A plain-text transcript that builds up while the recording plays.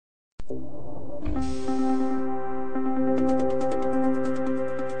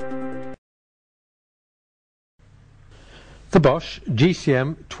The Bosch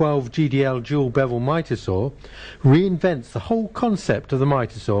GCM12GDL dual bevel mitre saw reinvents the whole concept of the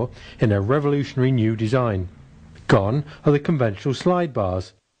mitre saw in a revolutionary new design. Gone are the conventional slide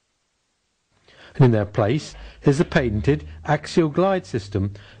bars, and in their place is the patented axial glide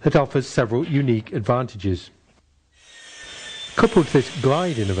system that offers several unique advantages. Coupled to this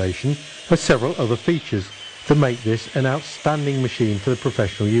glide innovation are several other features that make this an outstanding machine for the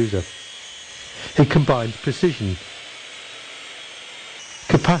professional user. It combines precision,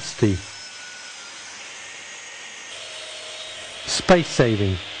 capacity, space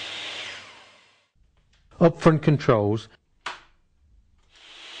saving, upfront controls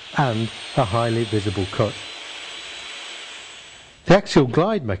and a highly visible cut. The axial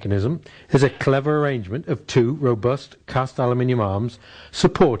glide mechanism is a clever arrangement of two robust cast aluminium arms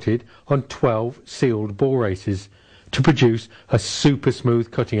supported on 12 sealed ball races to produce a super smooth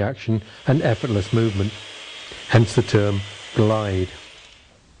cutting action and effortless movement, hence the term glide.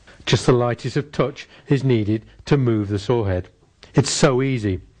 Just the lightest of touch is needed to move the saw head. It's so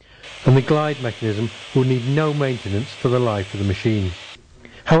easy, and the glide mechanism will need no maintenance for the life of the machine.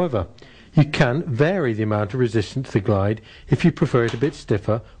 However, you can vary the amount of resistance to the glide if you prefer it a bit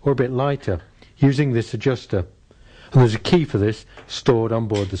stiffer or a bit lighter, using this adjuster, and there's a key for this stored on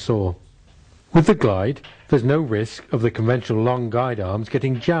board the saw. With the glide, there's no risk of the conventional long guide arms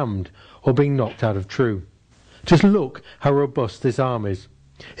getting jammed or being knocked out of true. Just look how robust this arm is.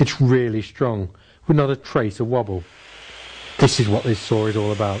 It's really strong, with not a trace of wobble. This is what this saw is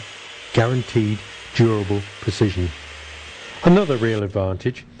all about. Guaranteed, durable precision. Another real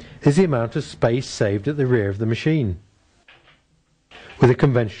advantage is the amount of space saved at the rear of the machine. With a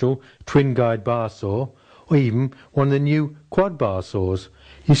conventional twin guide bar saw, or even one of the new quad bar saws,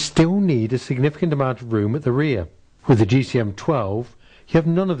 you still need a significant amount of room at the rear. With the GCM12, you have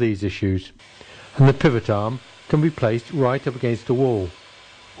none of these issues, and the pivot arm can be placed right up against the wall,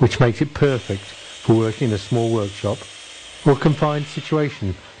 which makes it perfect for working in a small workshop or a confined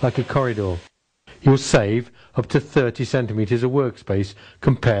situation like a corridor. You'll save up to 30 centimetres of workspace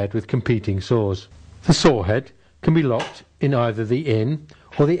compared with competing saws. The saw head can be locked in either the in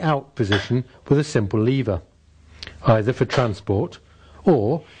or the out position with a simple lever, either for transport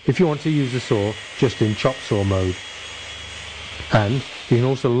or if you want to use the saw just in chop saw mode. And you can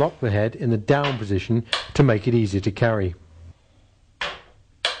also lock the head in the down position to make it easier to carry.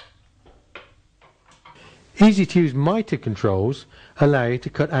 Easy to use mitre controls allow you to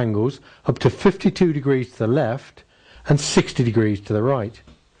cut angles up to 52 degrees to the left and 60 degrees to the right,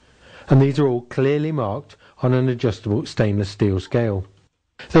 and these are all clearly marked on an adjustable stainless steel scale.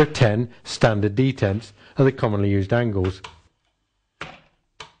 There are 10 standard detents of the commonly used angles,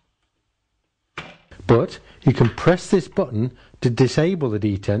 but you can press this button to disable the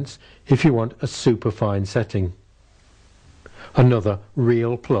detents if you want a super fine setting. Another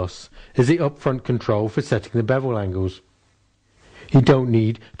real plus is the upfront control for setting the bevel angles. You don't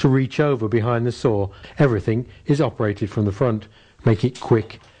need to reach over behind the saw. Everything is operated from the front, making it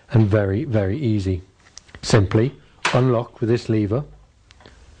quick and very, very easy. Simply unlock with this lever,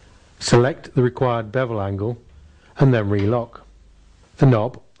 select the required bevel angle and then relock. The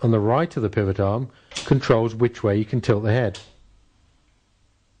knob on the right of the pivot arm controls which way you can tilt the head.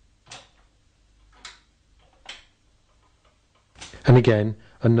 And again,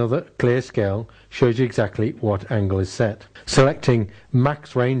 another clear scale shows you exactly what angle is set. Selecting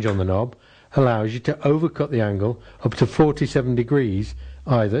max range on the knob allows you to overcut the angle up to 47 degrees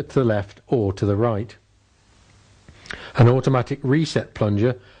either to the left or to the right. An automatic reset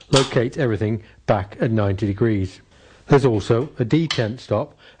plunger locates everything back at 90 degrees. There's also a detent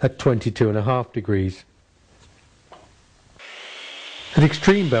stop at 22.5 degrees. At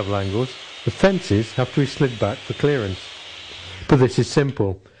extreme bevel angles, the fences have to be slid back for clearance. But this is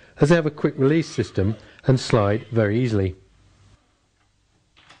simple, as they have a quick release system and slide very easily.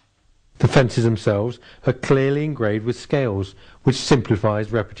 The fences themselves are clearly engraved with scales, which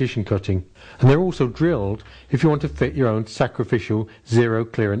simplifies repetition cutting, and they're also drilled if you want to fit your own sacrificial zero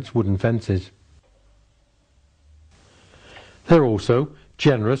clearance wooden fences. There are also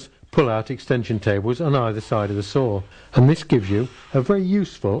generous pull-out extension tables on either side of the saw, and this gives you a very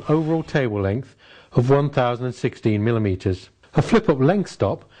useful overall table length of 1016 millimeters. A flip-up length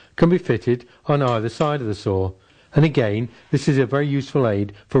stop can be fitted on either side of the saw, and again this is a very useful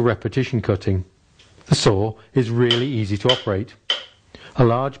aid for repetition cutting. The saw is really easy to operate. A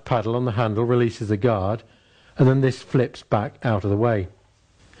large paddle on the handle releases the guard, and then this flips back out of the way.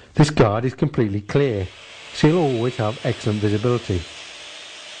 This guard is completely clear, so you'll always have excellent visibility.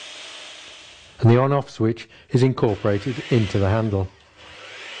 and the on-off switch is incorporated into the handle.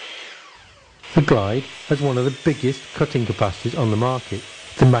 The Glide has one of the biggest cutting capacities on the market.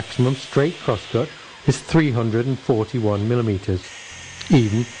 The maximum straight crosscut is 341mm,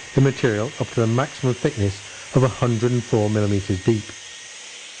 even in material up to the maximum thickness of 104mm deep.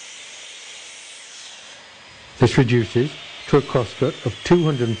 This reduces to a crosscut of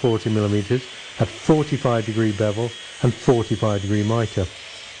 240mm at 45° bevel and 45° mitre.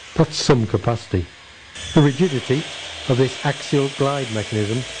 That's some capacity. The rigidity of this axial glide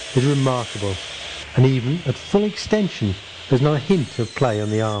mechanism is remarkable, and even at full extension there's not a hint of play on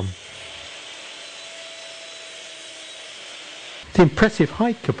the arm. The impressive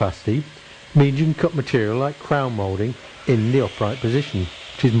height capacity means you can cut material like crown moulding in the upright position,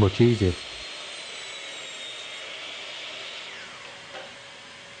 which is much easier.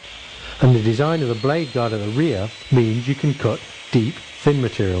 And the design of the blade guard at the rear means you can cut deep, thin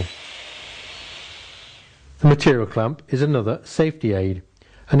material. The material clamp is another safety aid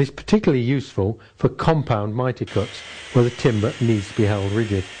and is particularly useful for compound mitre cuts where the timber needs to be held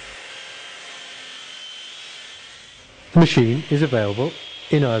rigid. The machine is available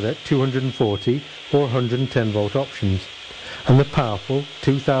in either 240 or 110 volt options, and the powerful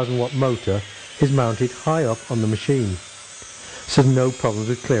 2000 watt motor is mounted high up on the machine, so no problems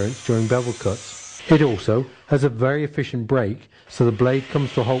with clearance during bevel cuts. It also has a very efficient brake, so the blade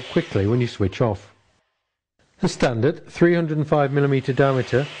comes to a halt quickly when you switch off. The standard 305mm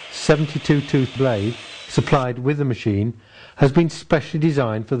diameter 72 tooth blade supplied with the machine has been specially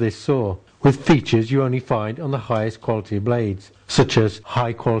designed for this saw, with features you only find on the highest quality blades, such as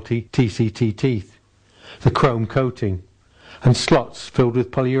high quality TCT teeth, the chrome coating, and slots filled with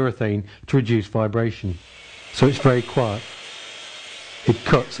polyurethane to reduce vibration, so it's very quiet. It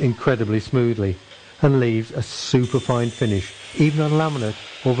cuts incredibly smoothly and leaves a super fine finish even on laminate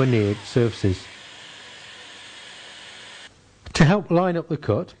or veneered surfaces. To help line up the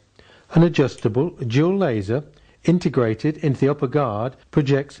cut, an adjustable dual laser integrated into the upper guard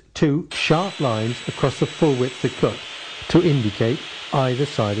projects two sharp lines across the full width of the cut to indicate either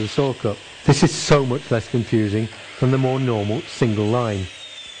side of the saw cut. This is so much less confusing than the more normal single line,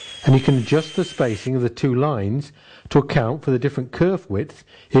 and you can adjust the spacing of the two lines to account for the different kerf width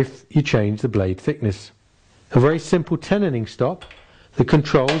if you change the blade thickness. A very simple tenoning stop that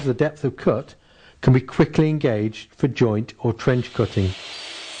controls the depth of cut can be quickly engaged for joint or trench cutting.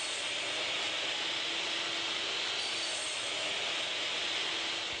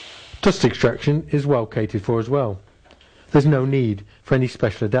 Dust extraction is well catered for as well. There's no need for any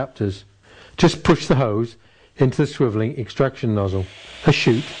special adapters. Just push the hose into the swivelling extraction nozzle. A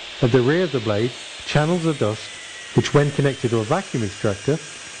chute at the rear of the blade channels the dust, which when connected to a vacuum extractor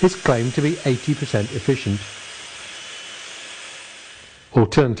is claimed to be 80% efficient.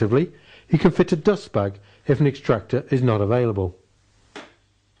 Alternatively, you can fit a dust bag if an extractor is not available.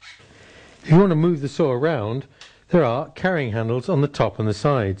 If you want to move the saw around, there are carrying handles on the top and the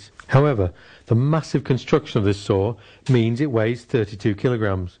sides. However, the massive construction of this saw means it weighs 32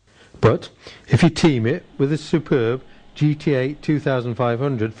 kilograms. But if you team it with a superb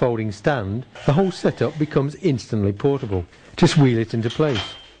GCM12GDL folding stand, the whole setup becomes instantly portable. Just wheel it into place.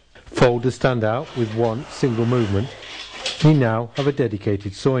 Fold the stand out with one single movement. We now have a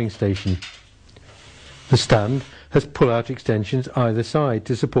dedicated sawing station. The stand has pull-out extensions either side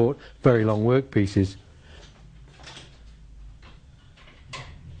to support very long workpieces.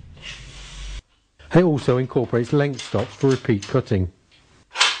 It also incorporates length stops for repeat cutting.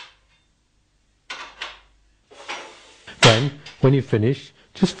 Then, when you've finished,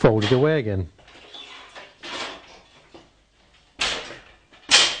 just fold it away again.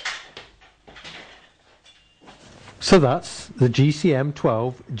 So that's the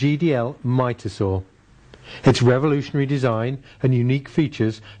GCM12GDL Mitre saw. Its revolutionary design and unique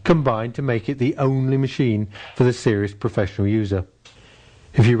features combine to make it the only machine for the serious professional user.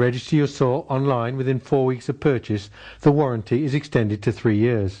 If you register your saw online within 4 weeks of purchase, the warranty is extended to 3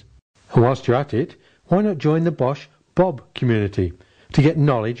 years. And whilst you're at it, why not join the Bosch Bob community to get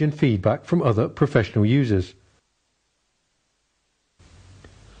knowledge and feedback from other professional users?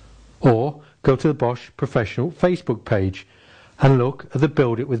 Or go to the Bosch Professional Facebook page and look at the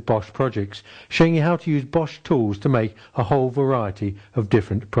Build It with Bosch projects, showing you how to use Bosch tools to make a whole variety of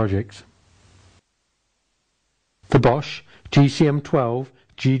different projects. The Bosch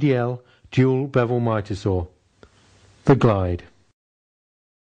GCM12GDL Dual Bevel Mitre Saw. The Glide.